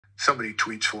somebody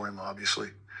tweets for him, obviously,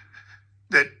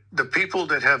 that the people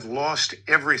that have lost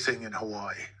everything in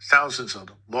Hawaii, thousands of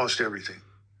them lost everything,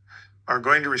 are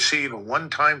going to receive a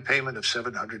one-time payment of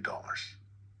 $700.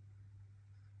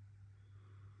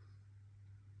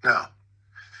 Now,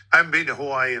 I haven't been to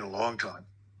Hawaii in a long time.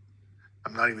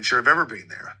 I'm not even sure I've ever been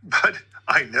there, but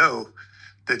I know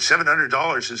that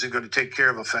 $700 isn't going to take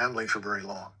care of a family for very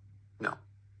long. No.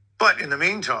 But in the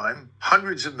meantime,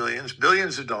 hundreds of millions,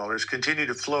 billions of dollars continue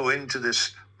to flow into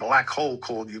this black hole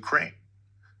called Ukraine,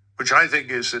 which I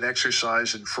think is an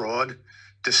exercise in fraud,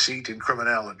 deceit, and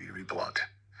criminality, to be blunt.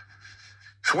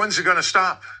 So when's it going to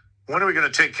stop? When are we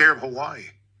going to take care of Hawaii?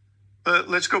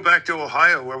 Let's go back to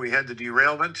Ohio, where we had the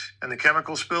derailment and the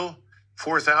chemical spill.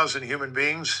 4,000 human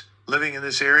beings living in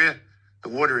this area. The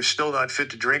water is still not fit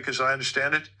to drink, as I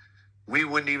understand it. We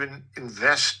wouldn't even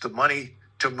invest the money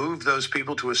to move those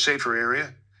people to a safer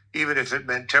area, even if it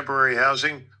meant temporary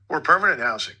housing or permanent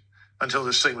housing, until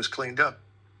this thing was cleaned up.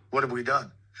 What have we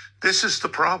done? This is the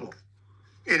problem.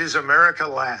 It is America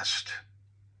last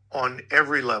on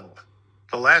every level.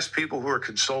 The last people who are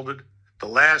consulted, the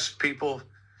last people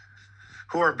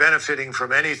who are benefiting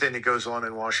from anything that goes on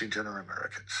in Washington are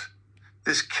Americans.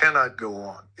 This cannot go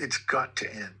on. It's got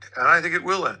to end. And I think it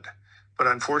will end. But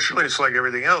unfortunately, it's like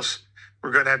everything else.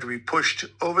 We're going to have to be pushed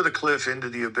over the cliff into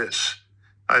the abyss.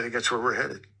 I think that's where we're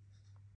headed.